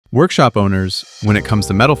Workshop owners, when it comes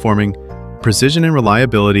to metal forming, precision and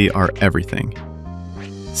reliability are everything.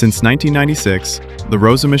 Since 1996,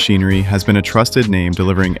 LaRosa Machinery has been a trusted name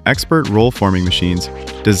delivering expert roll forming machines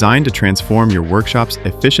designed to transform your workshop's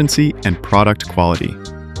efficiency and product quality.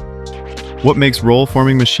 What makes roll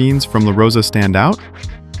forming machines from LaRosa stand out?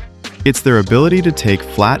 It's their ability to take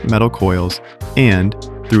flat metal coils and,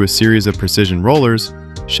 through a series of precision rollers,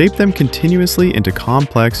 shape them continuously into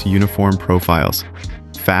complex uniform profiles,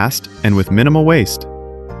 fast and with minimal waste.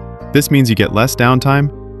 This means you get less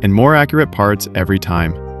downtime and more accurate parts every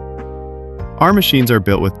time. Our machines are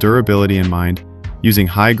built with durability in mind, using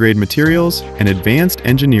high-grade materials and advanced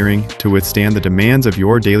engineering to withstand the demands of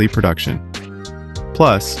your daily production.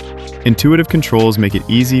 Plus, intuitive controls make it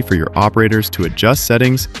easy for your operators to adjust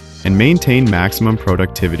settings and maintain maximum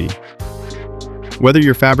productivity. Whether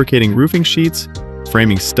you're fabricating roofing sheets,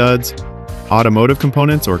 framing studs, automotive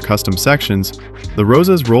components, or custom sections,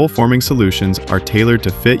 LaRosa's roll forming solutions are tailored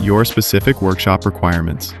to fit your specific workshop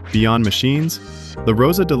requirements. Beyond machines,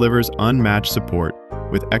 LaRosa delivers unmatched support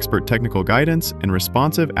with expert technical guidance and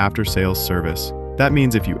responsive after-sales service. That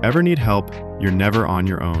means if you ever need help, you're never on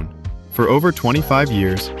your own. For over 25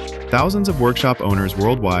 years, thousands of workshop owners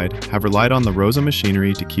worldwide have relied on LaRosa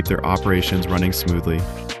Machinery to keep their operations running smoothly,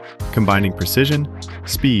 combining precision,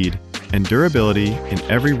 speed, and durability in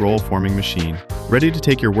every roll forming machine. Ready to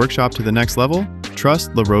take your workshop to the next level?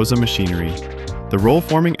 Trust LaRosa Machinery, the roll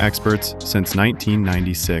forming experts since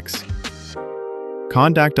 1996.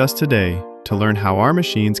 Contact us today to learn how our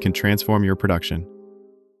machines can transform your production.